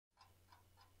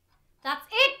That's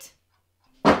it!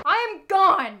 I am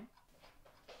gone!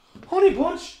 Honey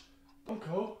Bunch! Don't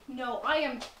go. No, I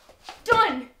am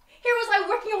done! Here was I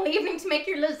working all evening to make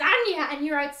your lasagna and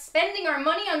you're out spending our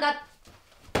money on that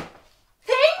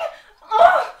thing?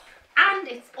 Oh! And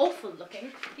it's awful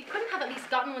looking. You couldn't have at least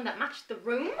gotten one that matched the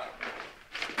room?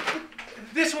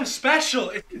 This one's special.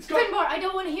 It's got... Finbar, I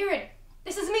don't want to hear it.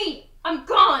 This is me. I'm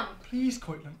gone. Please,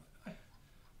 Kaitlyn.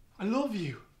 I love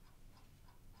you.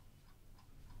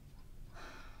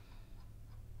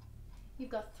 You've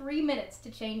got 3 minutes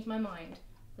to change my mind.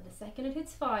 But the second it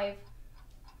hits 5,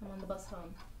 I'm on the bus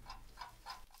home.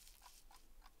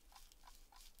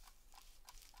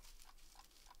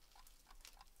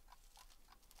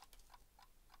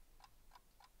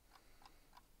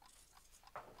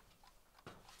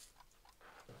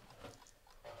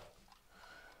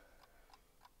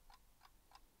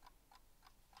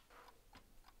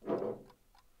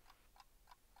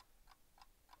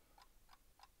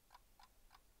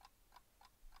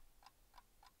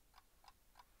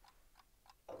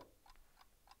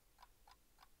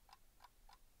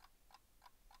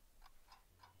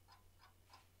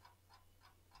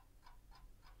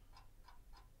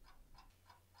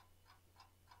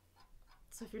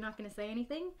 So if you're not going to say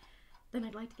anything, then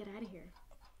I'd like to get out of here.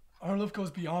 Our love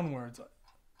goes beyond words.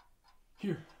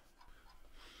 Here.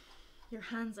 Your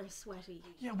hands are sweaty.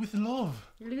 Yeah, with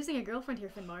love. You're losing a girlfriend here,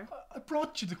 Finbar. I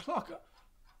brought you the clock.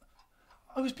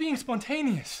 I was being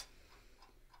spontaneous.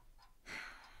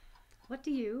 What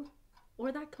do you,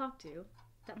 or that clock do,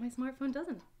 that my smartphone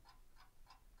doesn't?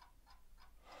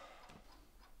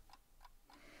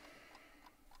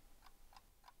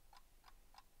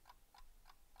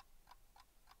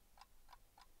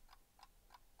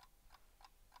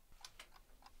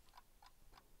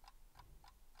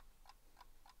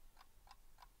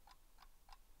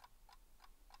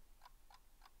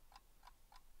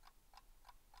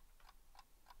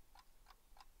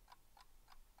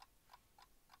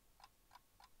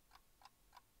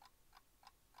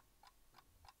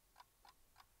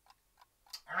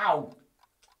 Ow!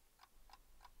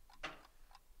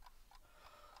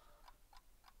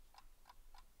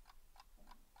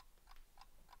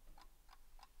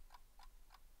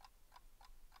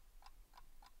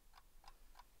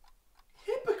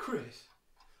 Hypocrite!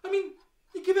 I mean,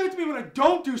 you give out to me when I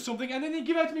don't do something, and then you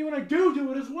give out to me when I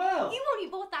do it as well. You only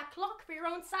bought that clock for your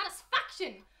own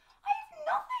satisfaction. I have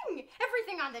nothing.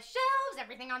 Everything on the shelves,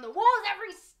 everything on the walls,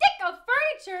 every stick of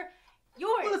furniture,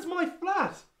 yours. Well, it's my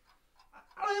flat.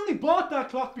 I only bought that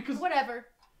clock because... Whatever.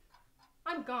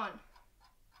 I'm gone.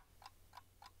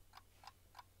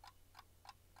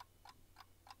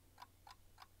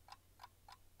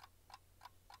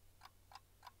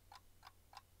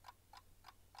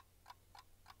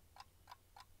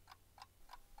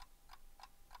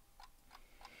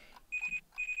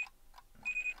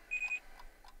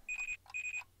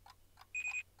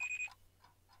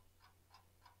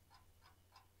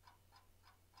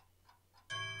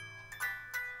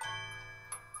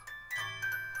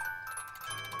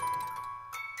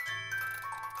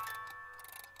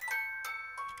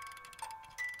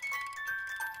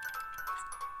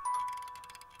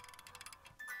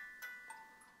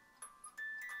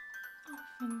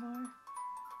 Finbar.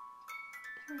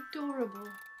 They're adorable.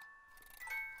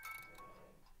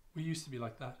 We used to be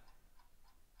like that.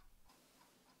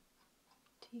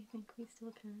 Do you think we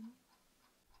still can?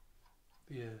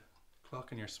 The clock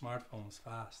on your smartphone was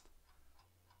fast.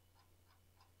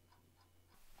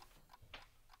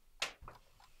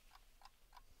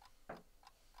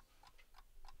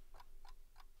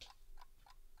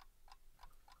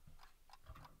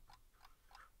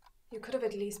 You could have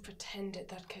at least pretended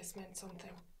that kiss meant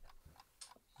something.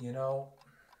 You know,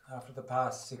 after the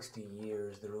past 60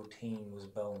 years, the routine was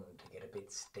bound to get a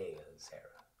bit stale, Sarah.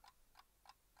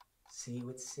 See you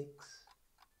at 6?